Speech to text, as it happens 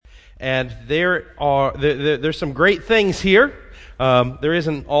And there's some great things here. There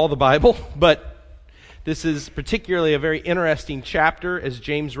isn't all the Bible, but this is particularly a very interesting chapter as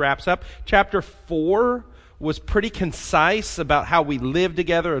James wraps up. Chapter 4 was pretty concise about how we live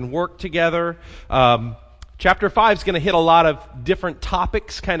together and work together. Chapter 5 is going to hit a lot of different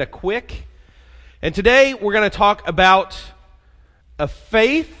topics kind of quick. And today we're going to talk about a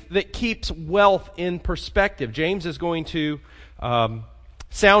faith that keeps wealth in perspective. James is going to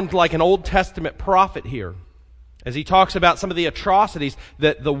sound like an Old Testament prophet here as he talks about some of the atrocities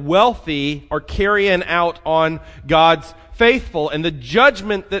that the wealthy are carrying out on God's faithful and the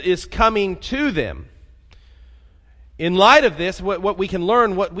judgment that is coming to them. In light of this, what we can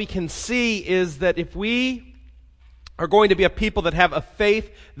learn, what we can see is that if we are going to be a people that have a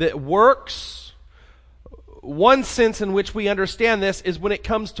faith that works, one sense in which we understand this is when it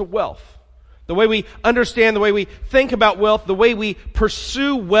comes to wealth. The way we understand, the way we think about wealth, the way we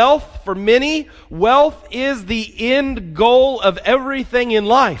pursue wealth, for many, wealth is the end goal of everything in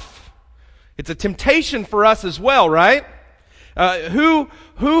life. It's a temptation for us as well, right? Who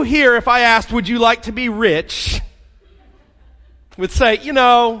here, if I asked, would you like to be rich, would say,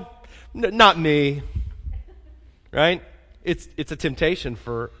 not me, right? It's a temptation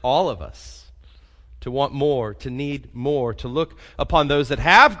for all of us to want more, to need more, to look upon those that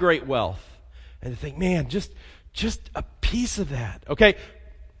have great wealth and to think, man, just a piece of that. Okay,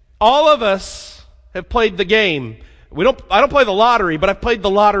 all of us have played the game. I don't play the lottery, but I've played the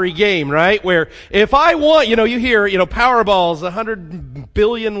lottery game, right? Where if I want, you hear, Powerball's $100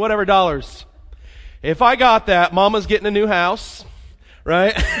 billion, whatever dollars. If I got that, Mama's getting a new house,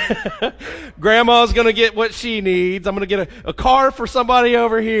 right? Grandma's going to get what she needs. I'm going to get a car for somebody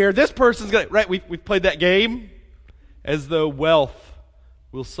over here. This person's going to, right? We've played that game as though wealth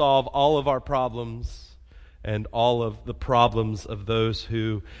will solve all of our problems and all of the problems of those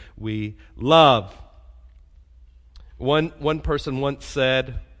who we love. One person once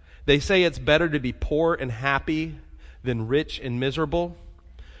said, they say it's better to be poor and happy than rich and miserable.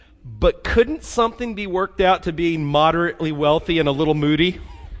 But couldn't something be worked out to being moderately wealthy and a little moody?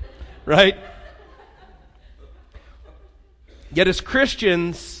 Right? Yet as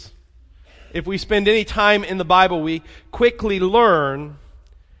Christians, if we spend any time in the Bible, we quickly learn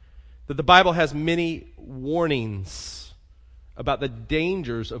that the Bible has many warnings about the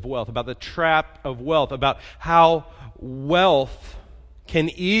dangers of wealth, about the trap of wealth, about how wealth can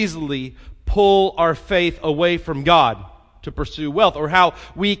easily pull our faith away from God to pursue wealth, or how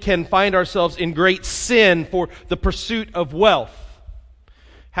we can find ourselves in great sin for the pursuit of wealth.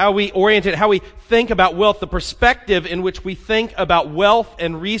 How we orient it, how we think about wealth, the perspective in which we think about wealth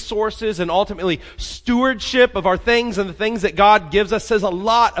and resources and ultimately stewardship of our things and the things that God gives us says a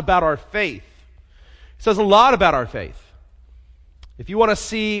lot about our faith. It says a lot about our faith. If you want to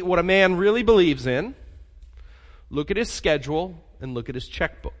see what a man really believes in, look at his schedule and look at his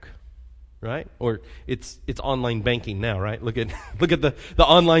checkbook. Right? Or it's online banking now, right? Look at the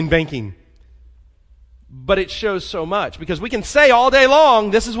online banking. But it shows so much because we can say all day long,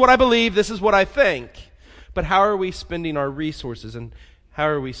 this is what I believe, this is what I think. But how are we spending our resources and how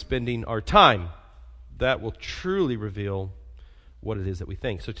are we spending our time? That will truly reveal what it is that we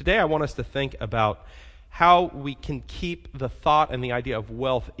think. So today I want us to think about how we can keep the thought and the idea of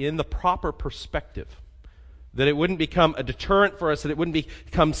wealth in the proper perspective. That it wouldn't become a deterrent for us, that it wouldn't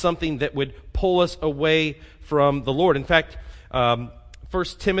become something that would pull us away from the Lord. In fact, 1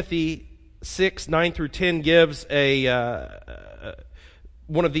 Timothy 6, 9 through 10 gives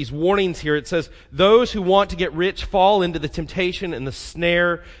one of these warnings here. It says, those who want to get rich fall into the temptation and the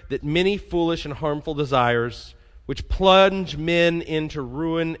snare that many foolish and harmful desires, which plunge men into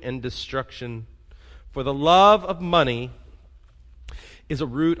ruin and destruction. For the love of money is a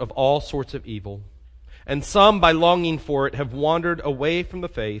root of all sorts of evil. And some, by longing for it, have wandered away from the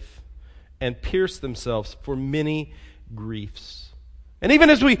faith and pierced themselves for many griefs. And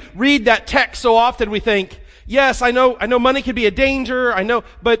even as we read that text so often, we think, yes, I know money could be a danger,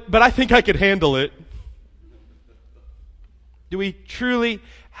 but I think I could handle it. Do we truly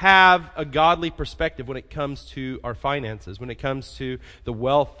have a godly perspective when it comes to our finances, when it comes to the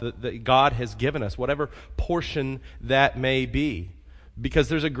wealth that God has given us, whatever portion that may be? Because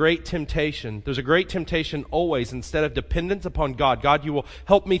there's a great temptation. There's a great temptation always, instead of dependence upon God. God, you will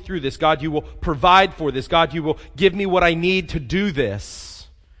help me through this. God, you will provide for this. God, you will give me what I need to do this.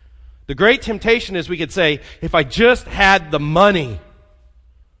 The great temptation is we could say, if I just had the money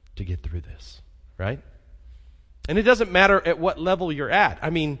to get through this, right? And it doesn't matter at what level you're at. I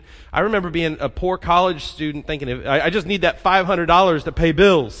mean, I remember being a poor college student thinking, I just need that $500 to pay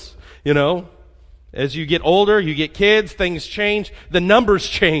bills, As you get older, you get kids, things change, the numbers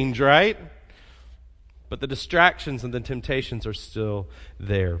change, right? But the distractions and the temptations are still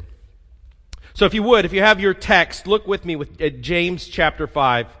there. So if you have your text, look with me at James chapter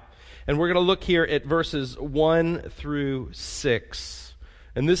 5. And we're going to look here at verses 1 through 6.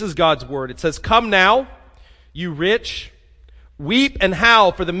 And this is God's word. It says, "Come now, you rich, weep and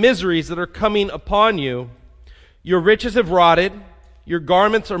howl for the miseries that are coming upon you. Your riches have rotted, your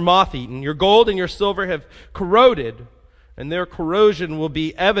garments are moth-eaten, your gold and your silver have corroded, and their corrosion will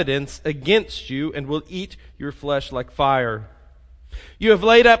be evidence against you and will eat your flesh like fire. You have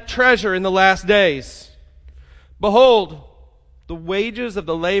laid up treasure in the last days. Behold, the wages of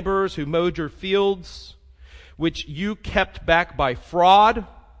the laborers who mowed your fields, which you kept back by fraud,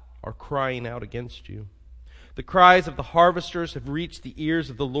 are crying out against you. The cries of the harvesters have reached the ears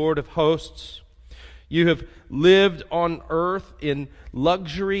of the Lord of hosts. You have lived on earth in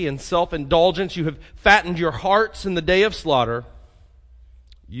luxury and self-indulgence. You have fattened your hearts in the day of slaughter.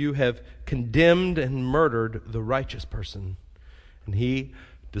 You have condemned and murdered the righteous person, and he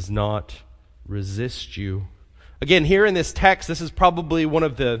does not resist you." Again, here in this text, this is probably one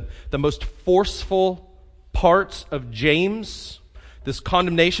of the most forceful parts of James. This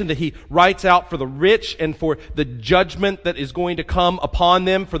condemnation that he writes out for the rich and for the judgment that is going to come upon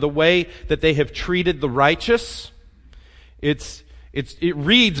them for the way that they have treated the righteous. It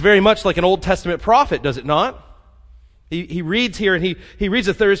reads very much like an Old Testament prophet, does it not? He reads here and he reads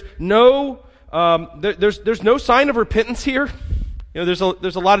that there's no sign of repentance here. You know,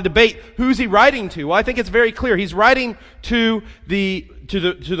 there's a lot of debate. Who's he writing to? Well, I think it's very clear. He's writing to the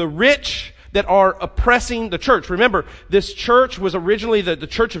rich that are oppressing the church. Remember, this church was originally the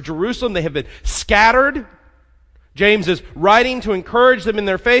church of Jerusalem. They have been scattered. James is writing to encourage them in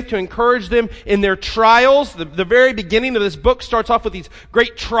their faith, to encourage them in their trials. The very beginning of this book starts off with these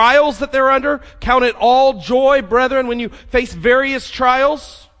great trials that they're under. "Count it all joy, brethren, when you face various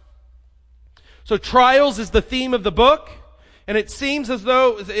trials." So trials is the theme of the book. And it seems as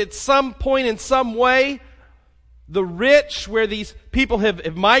though at some point in some way, the rich, where these people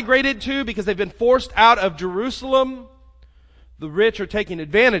have migrated to because they've been forced out of Jerusalem, the rich are taking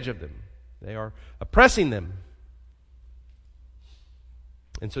advantage of them. They are oppressing them.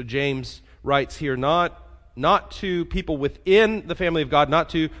 And so James writes here not to people within the family of God, not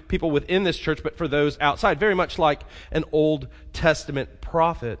to people within this church, but for those outside, very much like an Old Testament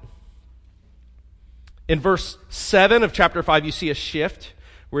prophet. In verse 7 of chapter 5, you see a shift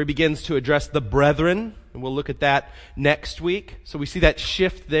where he begins to address the brethren, and we'll look at that next week. So we see that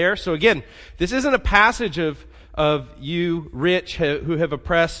shift there. So again, this isn't a passage of you rich who have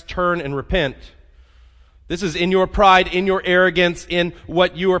oppressed, turn and repent. This is in your pride, in your arrogance, in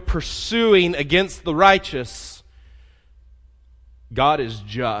what you are pursuing against the righteous. God is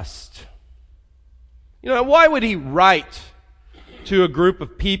just. You know, why would he write to a group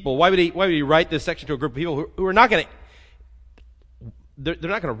of people? Why would he write this section to a group of people who are not going to, they're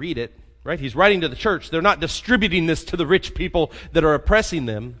not going to read it, right? He's writing to the church. They're not distributing this to the rich people that are oppressing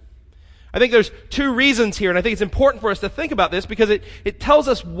them. I think there's two reasons here, and I think it's important for us to think about this because it tells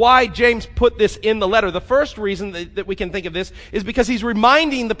us why James put this in the letter. The first reason that we can think of this is because he's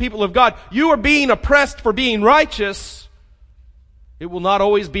reminding the people of God, you are being oppressed for being righteous. It will not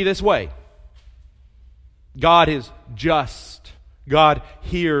always be this way. God is just. God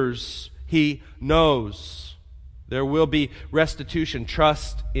hears. He knows. There will be restitution.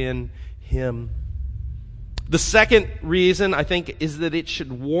 Trust in Him. The second reason, I think, is that it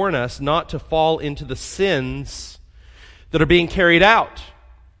should warn us not to fall into the sins that are being carried out.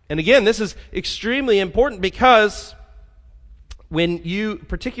 And again, this is extremely important because when you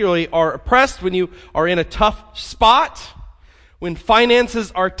particularly are oppressed, when you are in a tough spot, when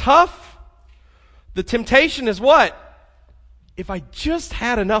finances are tough, the temptation is what? If I just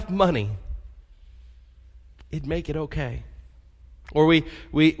had enough money, it'd make it okay. Or we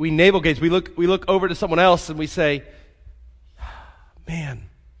navel gaze. We look over to someone else and we say, man,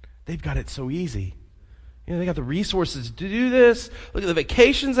 they've got it so easy. You know, they got the resources to do this. Look at the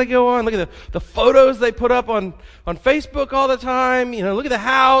vacations they go on. Look at the photos they put up on Facebook all the time. You know, look at the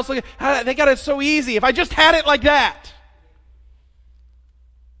house. Look at how they got it so easy. If I just had it like that.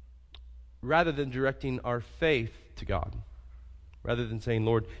 Rather than directing our faith to God. Rather than saying,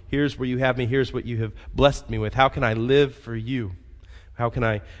 Lord, here's where you have me. Here's what you have blessed me with. How can I live for you? How can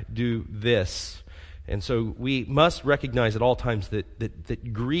I do this? And so we must recognize at all times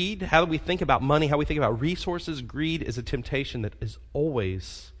that greed, how we think about money, how we think about resources, greed is a temptation that is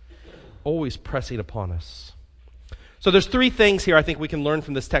always pressing upon us. So there's three things here I think we can learn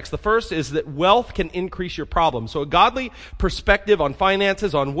from this text. The first is that wealth can increase your problems. So a godly perspective on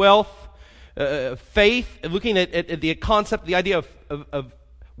finances, on wealth, faith, looking at the concept, the idea of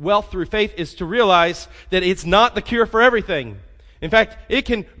wealth through faith, is to realize that it's not the cure for everything. In fact, it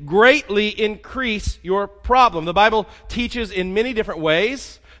can greatly increase your problem. The Bible teaches in many different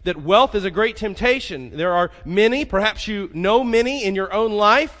ways that wealth is a great temptation. There are many, perhaps you know many in your own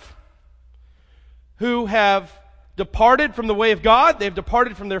life, who have departed from the way of God. They've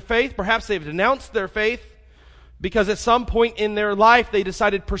departed from their faith. Perhaps they've denounced their faith because at some point in their life they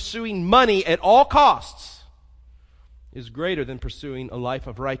decided pursuing money at all costs is greater than pursuing a life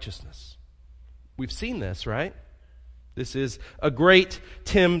of righteousness. We've seen this, right? This is a great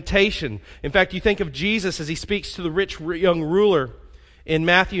temptation. In fact, you think of Jesus as he speaks to the rich young ruler in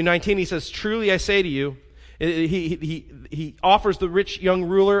Matthew 19. He says, "Truly I say to you," he offers the rich young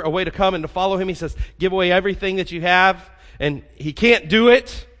ruler a way to come and to follow him. He says, "Give away everything that you have." And he can't do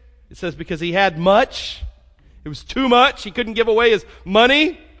it. It says because he had much. It was too much. He couldn't give away his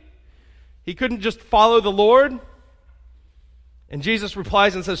money. He couldn't just follow the Lord. And Jesus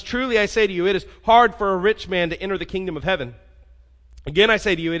replies and says, "Truly I say to you, it is hard for a rich man to enter the kingdom of heaven. Again I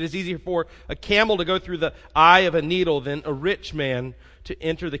say to you, it is easier for a camel to go through the eye of a needle than a rich man to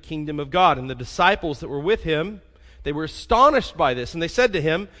enter the kingdom of God." And the disciples that were with him, they were astonished by this. And they said to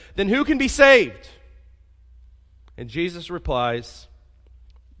him, "Then who can be saved?" And Jesus replies,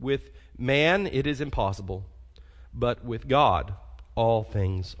 "With man it is impossible, but with God all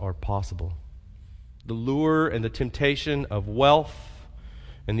things are possible." The lure and the temptation of wealth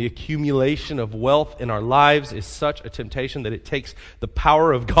and the accumulation of wealth in our lives is such a temptation that it takes the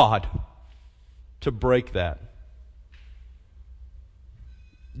power of God to break that.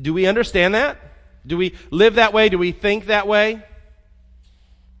 Do we understand that? Do we live that way? Do we think that way?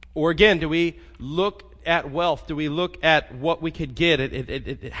 Or again, do we look at wealth? Do we look at what we could get,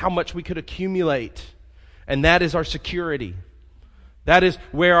 at how much we could accumulate? And that is our security. That is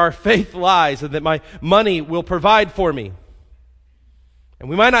where our faith lies, and that my money will provide for me. And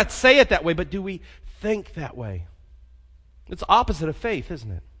we might not say it that way, but do we think that way? It's opposite of faith, isn't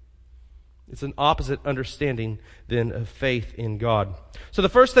it? It's an opposite understanding than of faith in God. So the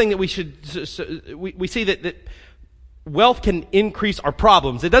first thing that we see that wealth can increase our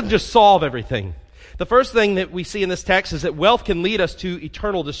problems. It doesn't just solve everything. The first thing that we see in this text is that wealth can lead us to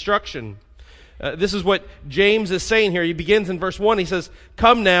eternal destruction. This is what James is saying here. He begins in verse 1. He says,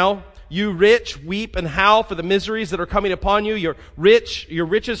 "Come now, you rich, weep and howl for the miseries that are coming upon you. Your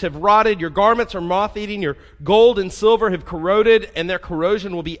riches have rotted, your garments are moth-eating, your gold and silver have corroded, and their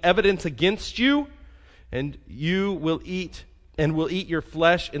corrosion will be evidence against you, and you will eat your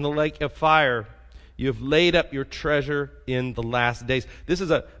flesh in the lake of fire. You have laid up your treasure in the last days." This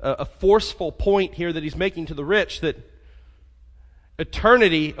is a forceful point here that he's making to the rich, that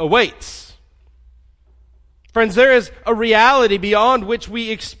eternity awaits. Friends, there is a reality beyond which we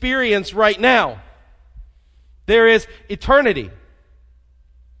experience right now. There is eternity.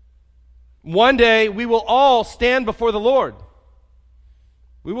 One day we will all stand before the Lord.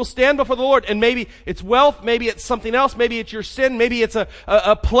 We will stand before the Lord, and maybe it's wealth, maybe it's something else, maybe it's your sin, maybe it's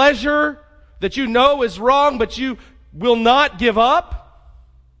a pleasure that you know is wrong, but you will not give up.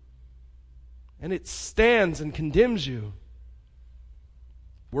 And it stands and condemns you.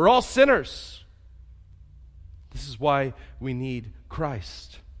 We're all sinners. This is why we need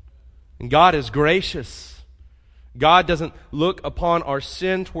Christ. And God is gracious. God doesn't look upon our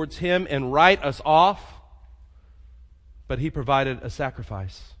sin towards Him and write us off, but He provided a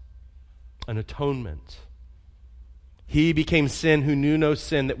sacrifice, an atonement. He became sin who knew no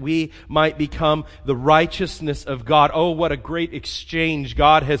sin, that we might become the righteousness of God. Oh, what a great exchange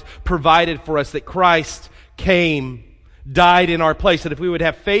God has provided for us, that Christ came, died in our place, that if we would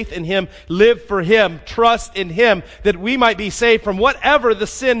have faith in Him, live for Him, trust in Him, that we might be saved from whatever the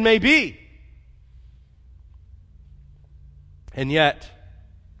sin may be. And yet,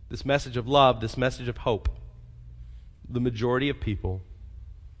 this message of love, this message of hope, the majority of people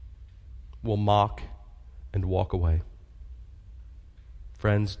will mock and walk away.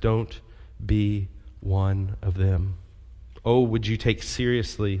 Friends, don't be one of them. Oh, would you take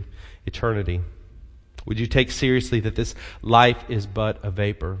seriously eternity? Would you take seriously that this life is but a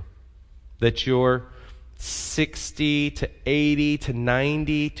vapor? That your 60 to 80 to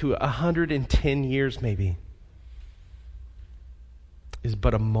 90 to 110 years maybe is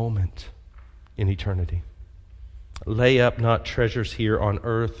but a moment in eternity. Lay up not treasures here on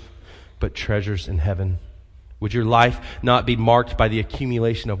earth, but treasures in heaven. Would your life not be marked by the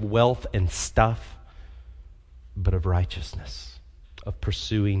accumulation of wealth and stuff, but of righteousness, of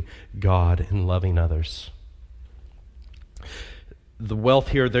pursuing God and loving others? the wealth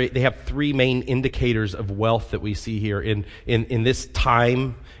here, they have three main indicators of wealth that we see here in this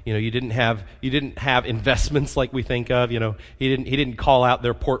time. You didn't have investments like we think of. He didn't call out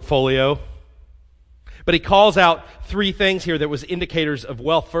their portfolio. But he calls out three things here that was indicators of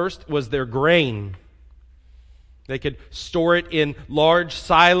wealth. First was their grain. They could store it in large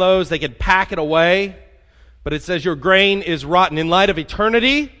silos. They could pack it away. But it says your grain is rotten. In light of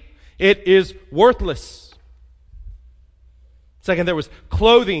eternity, it is worthless. Second, there was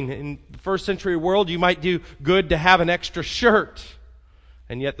clothing. In the first century world, you might do good to have an extra shirt.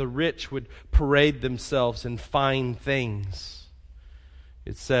 And yet the rich would parade themselves in fine things.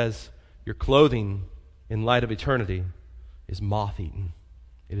 It says your clothing, in light of eternity, is moth-eaten.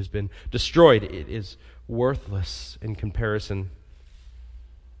 It has been destroyed. It is worthless in comparison.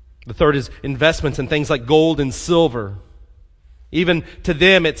 The third is investments in things like gold and silver. Even to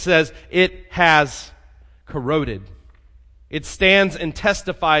them, it says it has corroded. It stands and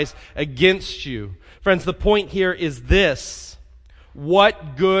testifies against you. Friends, the point here is this.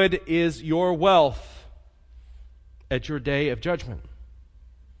 What good is your wealth at your day of judgment?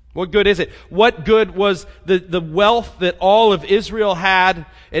 What good is it? What good was the wealth that all of Israel had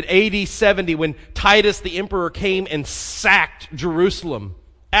at AD 70 when Titus the emperor came and sacked Jerusalem?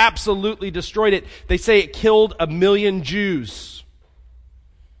 Absolutely destroyed it. They say it killed 1 million Jews.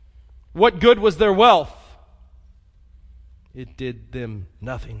 What good was their wealth? It did them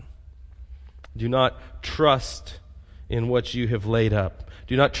nothing. Do not trust in what you have laid up.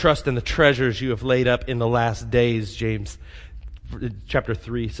 Do not trust in the treasures you have laid up in the last days, James chapter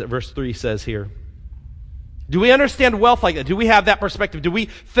 3, verse 3 says here. Do we understand wealth like that? Do we have that perspective? Do we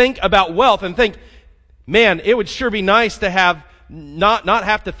think about wealth and think, man, it would sure be nice to have not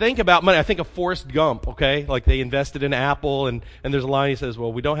have to think about money. I think of Forrest Gump, okay? Like they invested in Apple and there's a line he says,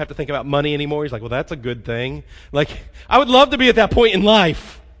 well, we don't have to think about money anymore. He's like, well, that's a good thing. Like, I would love to be at that point in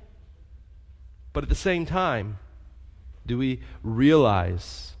life. But at the same time, do we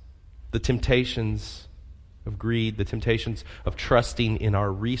realize the temptations of greed, the temptations of trusting in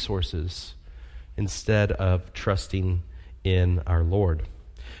our resources instead of trusting in our Lord?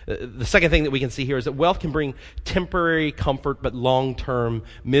 The second thing that we can see here is that wealth can bring temporary comfort but long-term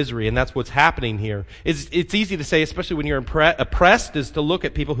misery, and that's what's happening here. It's easy to say, especially when you're oppressed, is to look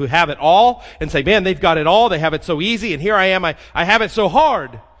at people who have it all and say, man, they've got it all, they have it so easy, and here I am, I have it so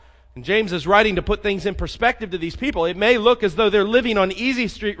hard. And James is writing to put things in perspective to these people. It may look as though they're living on easy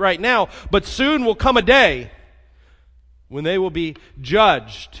street right now, but soon will come a day when they will be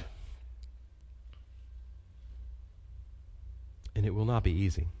judged. And it will not be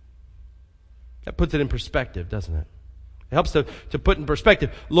easy. That puts it in perspective, doesn't it? It helps to put in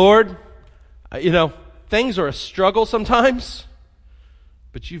perspective. Lord, things are a struggle sometimes,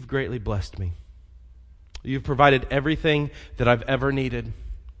 but you've greatly blessed me. You've provided everything that I've ever needed.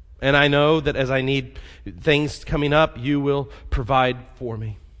 And I know that as I need things coming up, you will provide for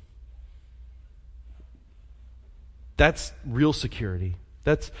me. That's real security.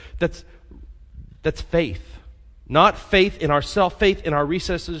 That's faith. Not faith in ourselves, faith in our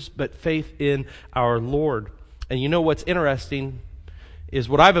resources, but faith in our Lord. And you know what's interesting is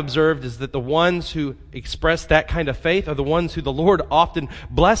what I've observed is that the ones who express that kind of faith are the ones who the Lord often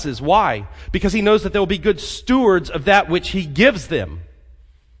blesses. Why? Because He knows that they will be good stewards of that which He gives them.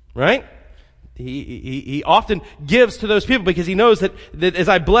 Right? He often gives to those people because He knows that as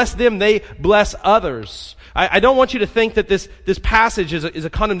I bless them, they bless others. I don't want you to think that this passage is a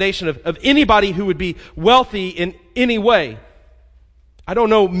condemnation of anybody who would be wealthy in any way. I don't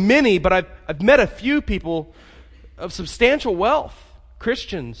know many, but I've met a few people of substantial wealth,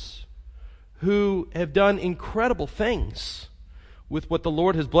 Christians, who have done incredible things with what the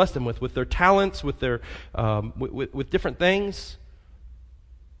Lord has blessed them with their talents, with their with different things.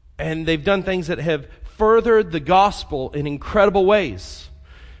 And they've done things that have furthered the gospel in incredible ways.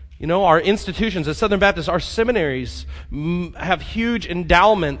 Our institutions as Southern Baptists, our seminaries have huge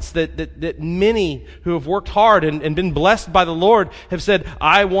endowments that many who have worked hard and been blessed by the Lord have said,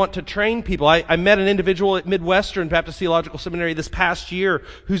 I want to train people. I met an individual at Midwestern Baptist Theological Seminary this past year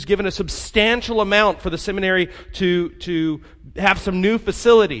who's given a substantial amount for the seminary to have some new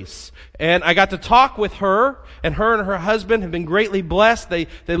facilities. And I got to talk with her, and her husband have been greatly blessed. They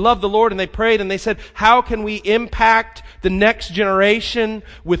love the Lord, and they prayed, and they said, how can we impact the next generation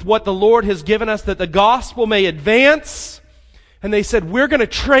with what the Lord has given us that the gospel may advance? And they said, we're going to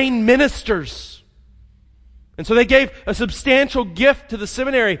train ministers. And so they gave a substantial gift to the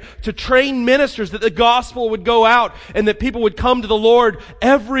seminary to train ministers that the gospel would go out and that people would come to the Lord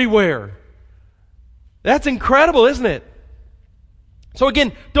everywhere. That's incredible, isn't it? So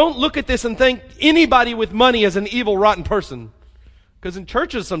again, don't look at this and think anybody with money is an evil, rotten person. Because in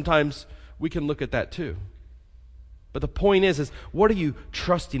churches sometimes we can look at that too. But the point is what are you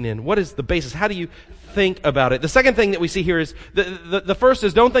trusting in? What is the basis? How do you think about it? The second thing that we see here is, the first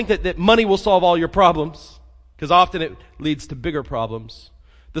is, don't think that money will solve all your problems, because often it leads to bigger problems.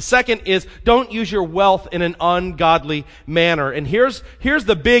 The second is, don't use your wealth in an ungodly manner. And here's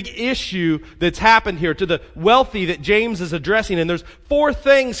the big issue that's happened here to the wealthy that James is addressing. And there's 4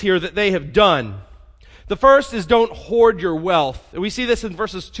 things here that they have done. The first is, don't hoard your wealth. We see this in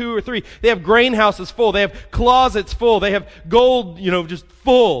verses 2 or 3. They have grain houses full. They have closets full. They have gold, just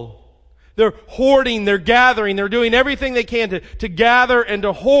full. They're hoarding, they're gathering, they're doing everything they can to gather and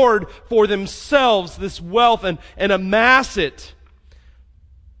to hoard for themselves this wealth and amass it.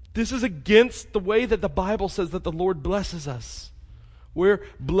 This is against the way that the Bible says that the Lord blesses us. We're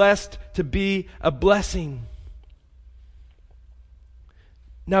blessed to be a blessing.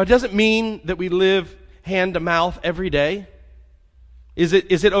 Now, it doesn't mean that we live hand to mouth every day. Is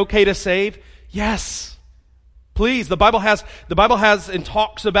it okay to save? Yes. Please. The Bible has and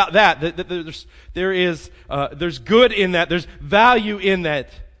talks about that there's good in that. There's value in that.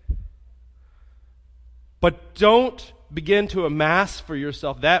 But don't begin to amass for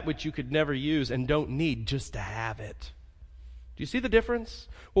yourself that which you could never use and don't need just to have it. Do you see the difference?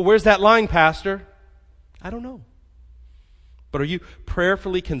 Well, where's that line, Pastor? I don't know. But are you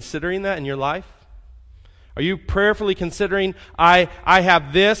prayerfully considering that in your life? Are you prayerfully considering, I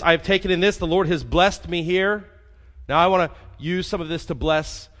have this, I've taken in this, the Lord has blessed me here. Now I want to use some of this to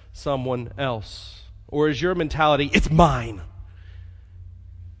bless someone else. Or is your mentality, it's mine,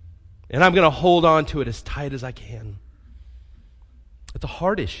 and I'm going to hold on to it as tight as I can? It's a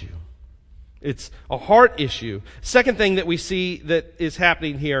heart issue. It's a heart issue. Second thing that we see that is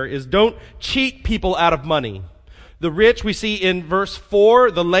happening here is, don't cheat people out of money. The rich, we see in verse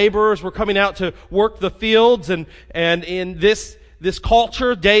 4, the laborers were coming out to work the fields, and in this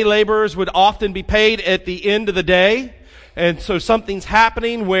culture, day laborers would often be paid at the end of the day. And so something's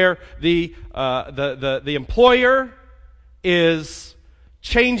happening where the employer is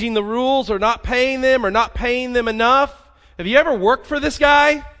changing the rules, or not paying them enough. Have you ever worked for this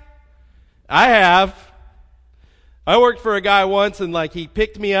guy? I have. I worked for a guy once, and he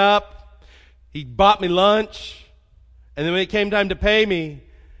picked me up, he bought me lunch, and then when it came time to pay me,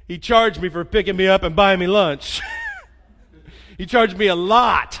 he charged me for picking me up and buying me lunch. He charged me a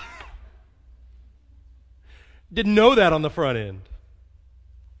lot. Didn't know that on the front end.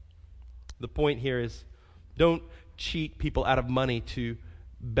 The point here is, don't cheat people out of money to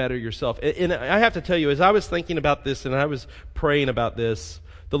better yourself. And I have to tell you, as I was thinking about this and I was praying about this,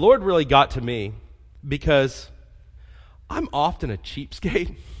 the Lord really got to me, because I'm often a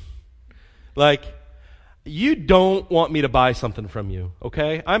cheapskate. You don't want me to buy something from you,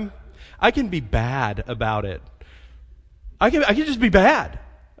 okay? I can be bad about it. I can just be bad.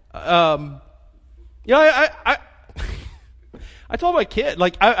 I told my kid,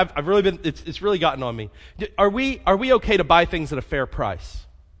 I've really been, it's really gotten on me. Are we okay to buy things at a fair price?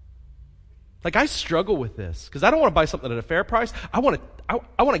 I struggle with this, because I don't want to buy something at a fair price. I want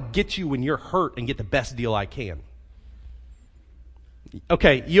to get you when you're hurt and get the best deal I can.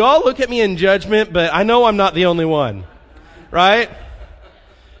 Okay, you all look at me in judgment, but I know I'm not the only one, right?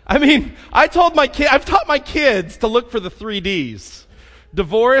 I've taught my kids to look for the 3 Ds: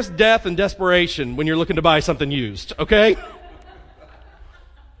 divorce, death, and desperation when you're looking to buy something used, okay?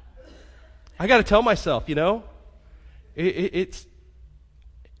 I got to tell myself, it's,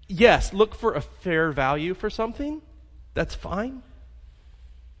 yes, look for a fair value for something. That's fine.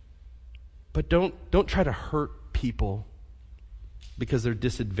 But don't try to hurt people because they're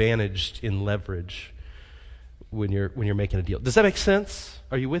disadvantaged in leverage when you're making a deal. Does that make sense?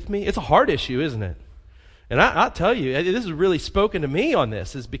 Are you with me? It's a hard issue, isn't it? And I'll tell you, this has really spoken to me on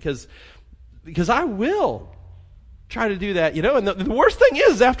this, is because I will try to do that, And the worst thing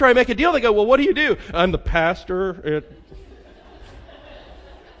is, after I make a deal, they go, well, what do you do? I'm the pastor.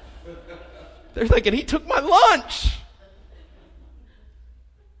 They're thinking, he took my lunch.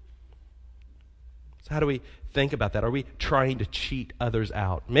 So how do we think about that? Are we trying to cheat others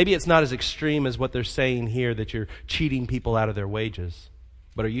out? Maybe it's not as extreme as what they're saying here, that you're cheating people out of their wages.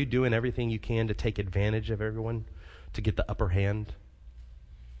 But are you doing everything you can to take advantage of everyone, to get the upper hand?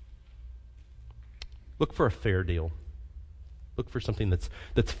 Look for a fair deal. Look for something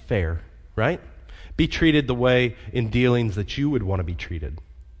that's fair, right? Be treated the way in dealings that you would want to be treated.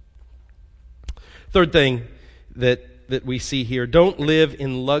 Third thing that we see here, don't live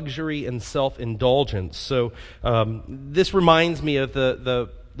in luxury and self-indulgence. So this reminds me of the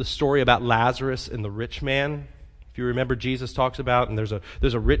story about Lazarus and the rich man. If you remember, Jesus talks about, and there's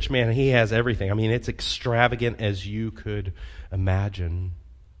a rich man, and he has everything. I mean, it's extravagant as you could imagine.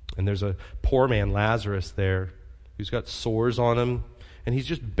 And there's a poor man, Lazarus, there, who's got sores on him, and he's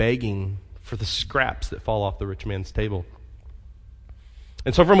just begging for the scraps that fall off the rich man's table.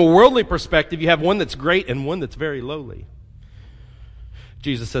 And so from a worldly perspective, you have one that's great and one that's very lowly.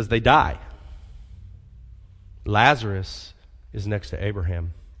 Jesus says they die. Lazarus is next to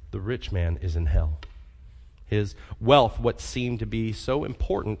Abraham. The rich man is in hell. His wealth, what seemed to be so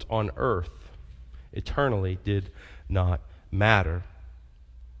important on earth, eternally did not matter.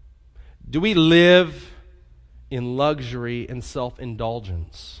 Do we live in luxury and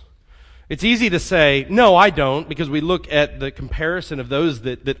self-indulgence? It's easy to say, no, I don't, because we look at the comparison of those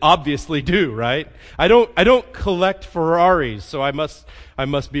that obviously do, right? I don't collect Ferraris, so I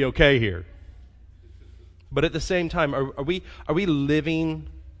must be okay here. But at the same time, are we living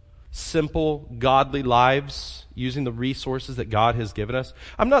simple, godly lives using the resources that God has given us?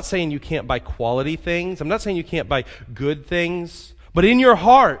 I'm not saying you can't buy quality things. I'm not saying you can't buy good things. But in your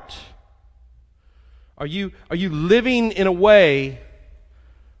heart, are you living in a way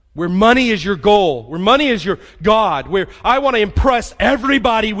where money is your goal, where money is your God, where I want to impress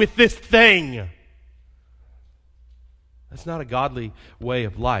everybody with this thing? That's not a godly way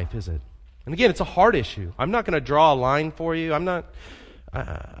of life, is it? And again, it's a hard issue. I'm not going to draw a line for you. I'm not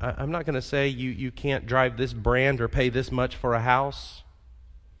going to say you can't drive this brand or pay this much for a house.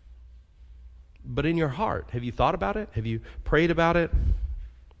 But in your heart, have you thought about it? Have you prayed about it?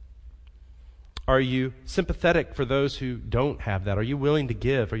 Are you sympathetic for those who don't have that? Are you willing to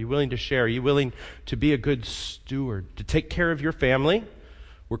give? Are you willing to share? Are you willing to be a good steward, to take care of your family?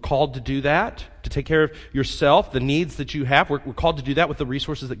 We're called to do that, to take care of yourself, the needs that you have. We're called to do that with the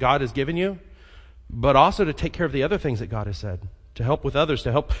resources that God has given you, but also to take care of the other things that God has said, to help with others,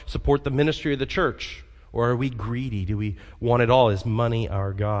 to help support the ministry of the church. Or are we greedy? Do we want it all? Is money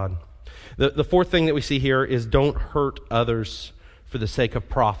our God? The fourth thing that we see here is don't hurt others for the sake of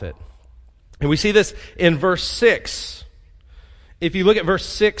profit. And we see this in verse 6. If you look at verse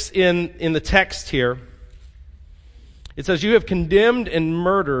 6 in the text here, it says, you have condemned and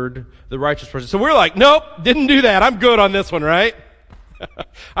murdered the righteous person. So we're like, nope, didn't do that. I'm good on this one, right?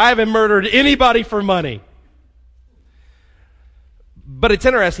 I haven't murdered anybody for money. But it's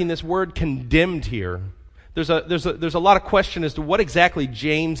interesting, this word condemned here. There's a lot of question as to what exactly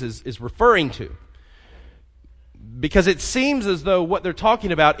James is referring to. Because it seems as though what they're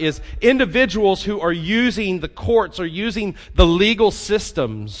talking about is individuals who are using the courts or using the legal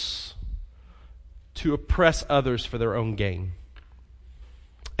systems to oppress others for their own gain.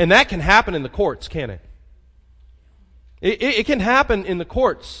 And that can happen in the courts, can't it? It can happen in the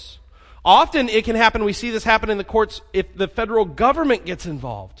courts. Often it can happen, we see this happen in the courts if the federal government gets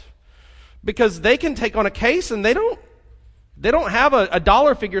involved. Because they can take on a case and they don't have a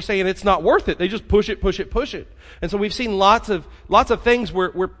dollar figure saying it's not worth it. They just push it. And so we've seen lots of things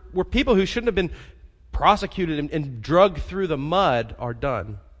where people who shouldn't have been prosecuted and drugged through the mud are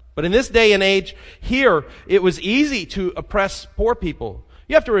done. But in this day and age, here, it was easy to oppress poor people.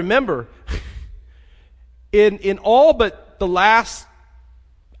 You have to remember, in all but the last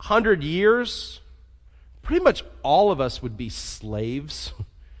 100 years, pretty much all of us would be slaves.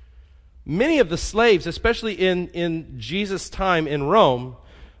 Many of the slaves, especially in Jesus' time in Rome,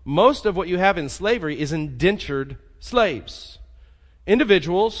 most of what you have in slavery is indentured slaves.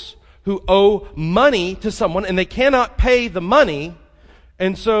 Individuals who owe money to someone and they cannot pay the money,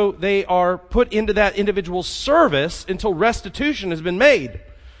 and so they are put into that individual's service until restitution has been made.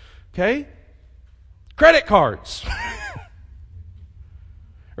 Okay? Credit cards.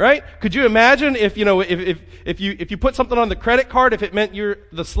 Right? Could you imagine if you put something on the credit card, if it meant you're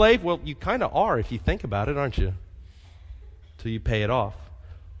the slave? Well, you kind of are if you think about it, aren't you? Till you pay it off.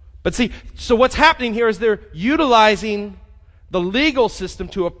 But see, so what's happening here is they're utilizing the legal system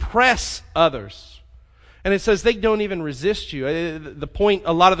to oppress others. And it says they don't even resist you. The point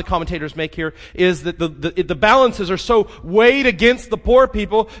a lot of the commentators make here is that the balances are so weighed against the poor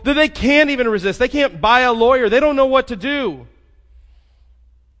people that they can't even resist. They can't buy a lawyer. They don't know what to do.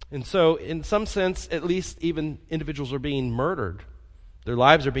 And so, in some sense, at least even individuals are being murdered. Their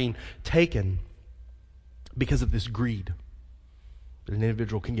lives are being taken because of this greed. That an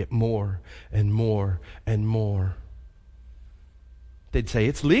individual can get more and more and more. They'd say,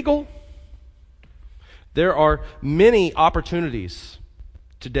 it's legal. There are many opportunities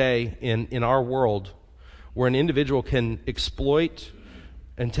today in our world where an individual can exploit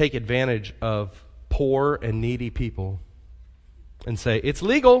and take advantage of poor and needy people and say, it's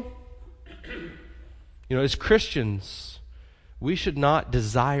legal. You know, as Christians, we should not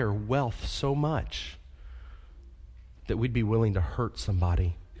desire wealth so much that we'd be willing to hurt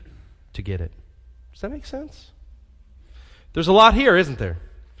somebody to get it. Does that make sense? There's a lot here, isn't there?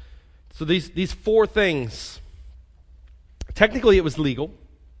 So these four things. Technically, it was legal.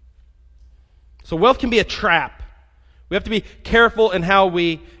 So wealth can be a trap. We have to be careful in how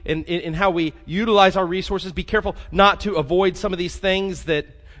we in how we utilize our resources. Be careful not to avoid some of these things that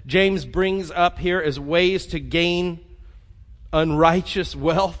James brings up here as ways to gain unrighteous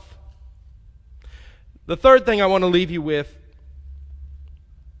wealth. The third thing I want to leave you with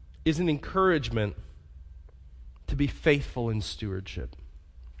is an encouragement to be faithful in stewardship.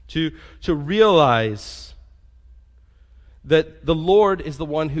 To realize that the Lord is the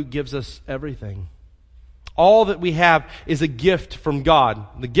one who gives us everything. All that we have is a gift from God,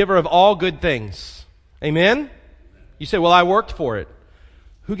 the giver of all good things. Amen? You say, well, I worked for it.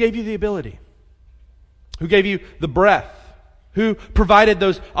 Who gave you the ability? Who gave you the breath? Who provided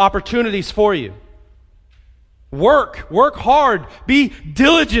those opportunities for you? Work hard, be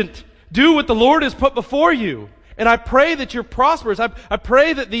diligent, do what the Lord has put before you. And I pray that you're prosperous. I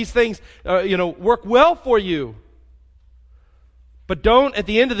pray that these things work well for you. But don't, at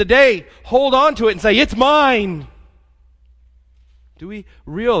the end of the day, hold on to it and say, it's mine. Do we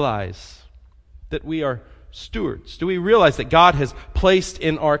realize that we are stewards? Do we realize that God has placed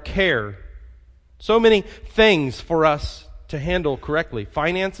in our care so many things for us to handle correctly?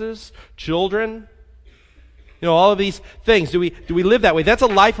 Finances, children, all of these things. Do we live that way? That's a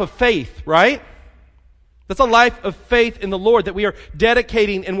life of faith, right? That's a life of faith in the Lord that we are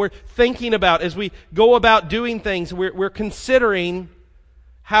dedicating and we're thinking about as we go about doing things. We're considering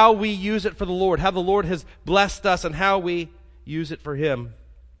how we use it for the Lord, how the Lord has blessed us and how we use it for Him.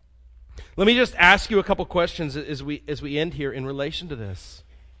 Let me just ask you a couple questions as we end here in relation to this.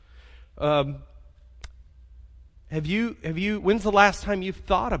 When's the last time you've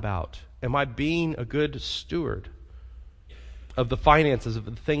thought about, am I being a good steward of the finances, of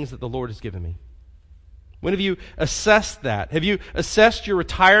the things that the Lord has given me? When have you assessed that? Have you assessed your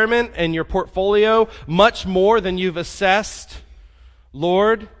retirement and your portfolio much more than you've assessed,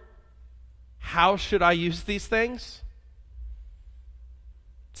 Lord, how should I use these things?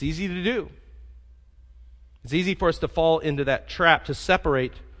 It's easy to do. It's easy for us to fall into that trap, to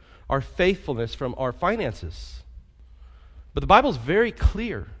separate our faithfulness from our finances. But the Bible's very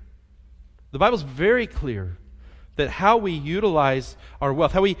clear. The Bible's very clear that how we utilize our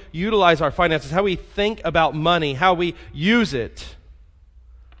wealth, how we utilize our finances, how we think about money, how we use it,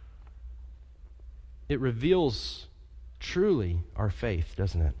 it reveals truly our faith,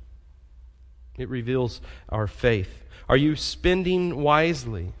 doesn't it? It reveals our faith. Are you spending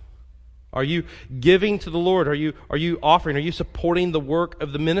wisely? Are you giving to the Lord? Are you offering? Are you supporting the work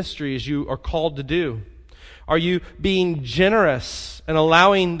of the ministry as you are called to do? Are you being generous and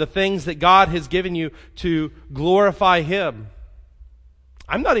allowing the things that God has given you to glorify Him?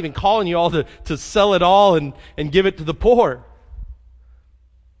 I'm not even calling you all to sell it all and give it to the poor.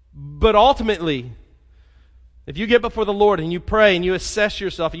 But ultimately, if you get before the Lord and you pray and you assess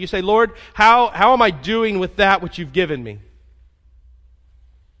yourself and you say, Lord, how am I doing with that which you've given me?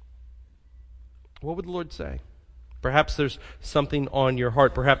 What would the Lord say? Perhaps there's something on your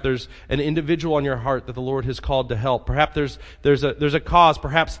heart. Perhaps there's an individual on your heart that the Lord has called to help. Perhaps there's a cause.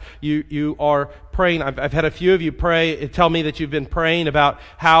 Perhaps you are praying. I've had a few of you pray, tell me that you've been praying about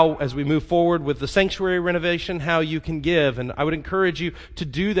how, as we move forward with the sanctuary renovation, how you can give. And I would encourage you to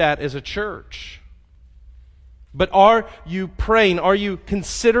do that as a church. But are you praying? Are you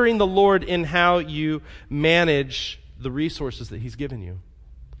considering the Lord in how you manage the resources that He's given you?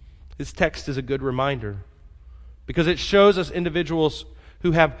 This text is a good reminder, because it shows us individuals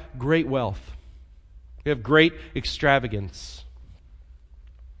who have great wealth, who have great extravagance,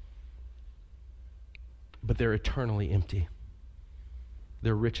 but they're eternally empty.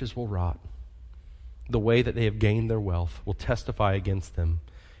 Their riches will rot. The way that they have gained their wealth will testify against them,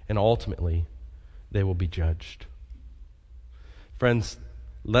 and ultimately they will be judged. Friends,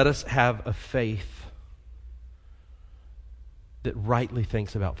 let us have a faith that rightly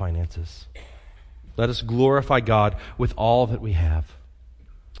thinks about finances. Let us glorify God with all that we have,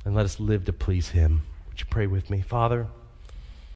 and let us live to please Him. Would you pray with me? Father,